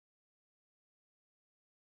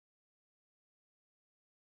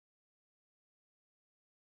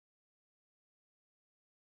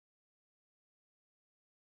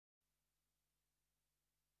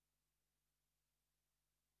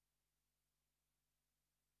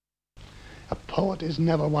poet is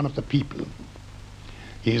never one of the people.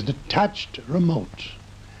 He is detached, remote,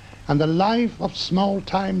 and the life of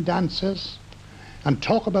small-time dances and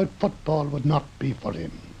talk about football would not be for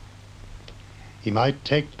him. He might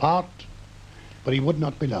take part, but he would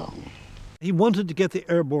not belong. He wanted to get the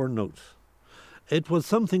airborne note. It was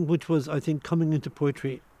something which was, I think, coming into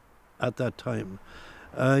poetry at that time.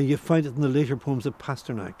 You find it in the later poems of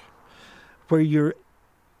Pasternak, where you're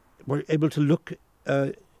able to look,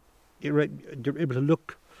 you're able to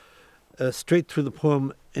look straight through the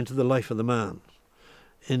poem into the life of the man,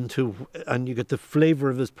 and you get the flavour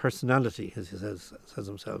of his personality, as he says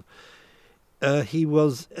himself.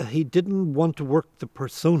 He didn't want to work the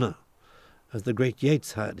persona, as the great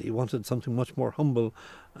Yeats had. He wanted something much more humble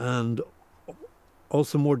and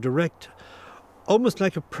also more direct, almost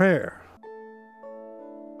like a prayer.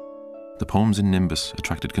 The poems in Nimbus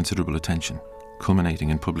attracted considerable attention, culminating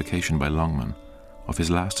in publication by Longman of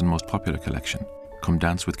his last and most popular collection, Come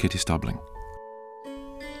Dance with Kitty Stobling.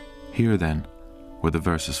 Here, then, were the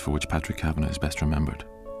verses for which Patrick Kavanagh is best remembered,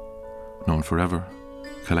 known forever,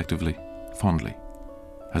 collectively, fondly,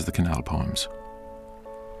 as the Canal Poems.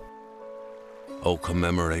 Oh,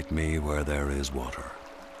 commemorate me where there is water,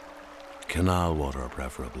 canal water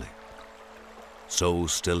preferably, so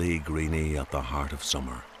stilly greeny at the heart of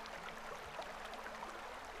summer.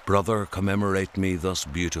 Brother, commemorate me thus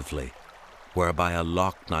beautifully, whereby a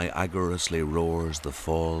loch Niagarously roars the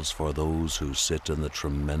falls for those who sit in the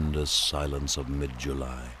tremendous silence of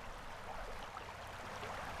mid-July.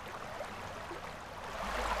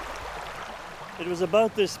 It was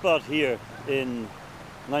about this spot here in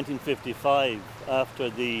 1955, after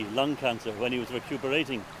the lung cancer, when he was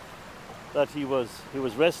recuperating, that he was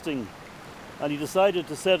resting, and he decided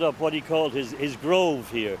to set up what he called his grove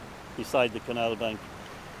here beside the canal bank.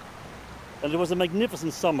 And it was a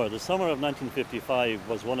magnificent summer. The summer of 1955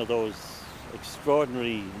 was one of those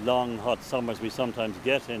extraordinary long hot summers we sometimes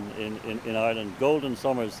get in Ireland, golden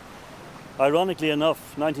summers. Ironically enough,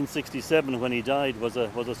 1967, when he died, was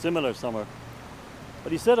a similar summer.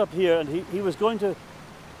 But he set up here, and he was going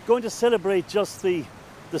to celebrate just the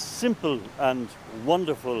simple and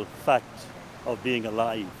wonderful fact of being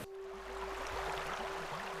alive.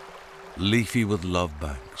 Leafy with love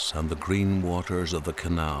banks and the green waters of the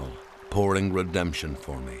canal, pouring redemption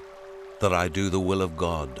for me, that I do the will of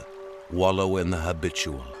God, wallow in the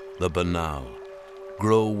habitual, the banal,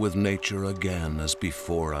 grow with nature again as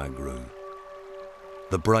before I grew.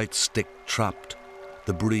 The bright stick trapped,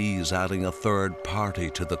 the breeze adding a third party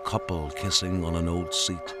to the couple kissing on an old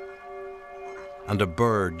seat, and a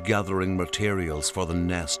bird gathering materials for the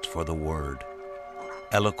nest for the word,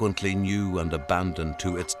 eloquently new and abandoned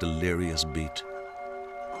to its delirious beat.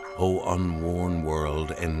 O unworn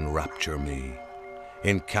world, enrapture me,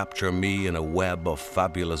 encapture me in a web of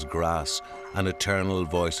fabulous grass and eternal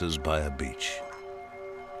voices by a beach.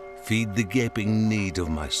 Feed the gaping need of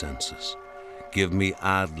my senses. Give me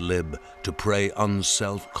ad lib to pray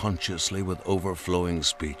unself-consciously with overflowing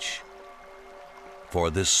speech. For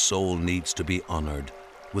this soul needs to be honored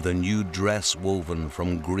with a new dress woven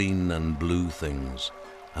from green and blue things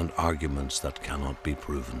and arguments that cannot be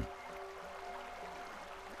proven.